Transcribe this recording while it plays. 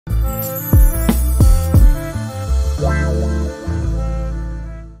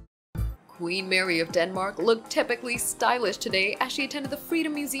Queen Mary of Denmark looked typically stylish today as she attended the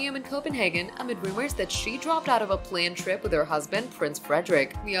Freedom Museum in Copenhagen amid rumors that she dropped out of a planned trip with her husband, Prince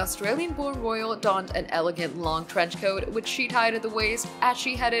Frederik. The Australian-born royal donned an elegant long trench coat, which she tied at the waist as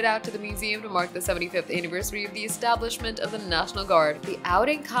she headed out to the museum to mark the 75th anniversary of the establishment of the National Guard. The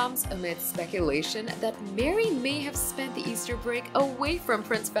outing comes amid speculation that Mary may have spent the Easter break away from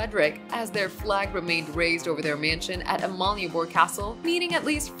Prince Frederik, as their flag remained raised over their mansion at Amalienborg Castle, meaning at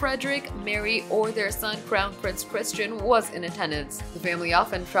least Frederik, Mary, or their son Crown Prince Christian was in attendance. The family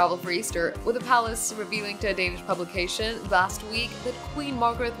often traveled for Easter, with the palace revealing to a Danish publication last week that Queen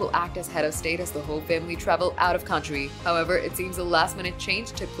Margaret will act as head of state as the whole family travel out of country. However, it seems a last-minute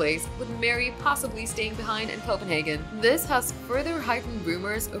change took place, with Mary possibly staying behind in Copenhagen. This has further heightened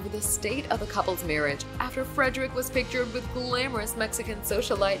rumors over the state of the couple's marriage, after Frederik was pictured with glamorous Mexican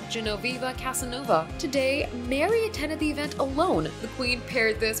socialite Genoveva Casanova. Today, Mary attended the event alone. The Queen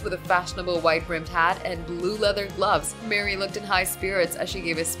paired this with a fashionable white-brimmed hat and blue leather gloves. Mary looked in high spirits as she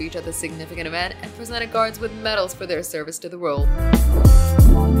gave a speech at the significant event and presented guards with medals for their service to the world.